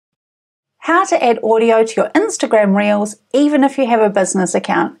How to add audio to your Instagram Reels even if you have a business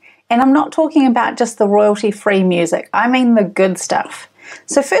account. And I'm not talking about just the royalty-free music, I mean the good stuff.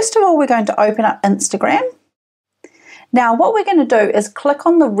 So first of all, we're going to open up Instagram. Now what we're going to do is click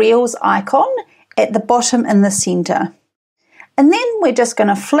on the Reels icon at the bottom in the center. And then we're just going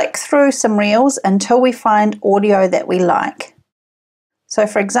to flick through some Reels until we find audio that we like. So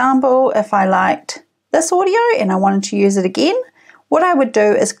for example, if I liked this audio and I wanted to use it again, what I would do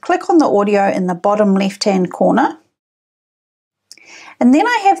is click on the audio in the bottom left-hand corner. And then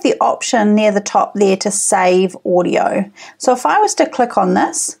I have the option near the top there to save audio. So if I was to click on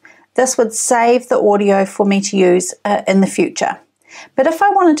this, this would save the audio for me to use in the future. But if I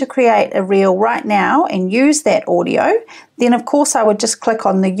wanted to create a reel right now and use that audio, then of course I would just click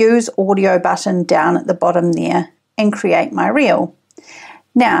on the Use Audio button down at the bottom there and create my reel.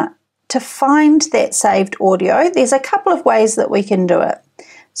 Now, to find that saved audio, there's a couple of ways that we can do it.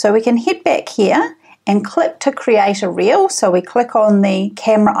 So we can head back here and click to create a reel. So we click on the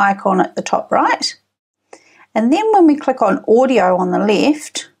camera icon at the top right. And then when we click on audio on the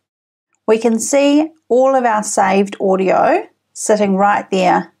left, we can see all of our saved audio sitting right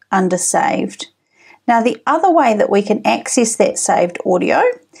there under saved. Now the other way that we can access that saved audio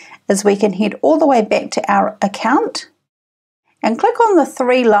is we can head all the way back to our account and click on the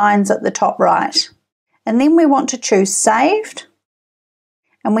three lines at the top right. And then we want to choose saved.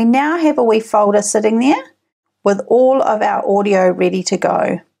 And we now have a wee folder sitting there with all of our audio ready to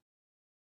go.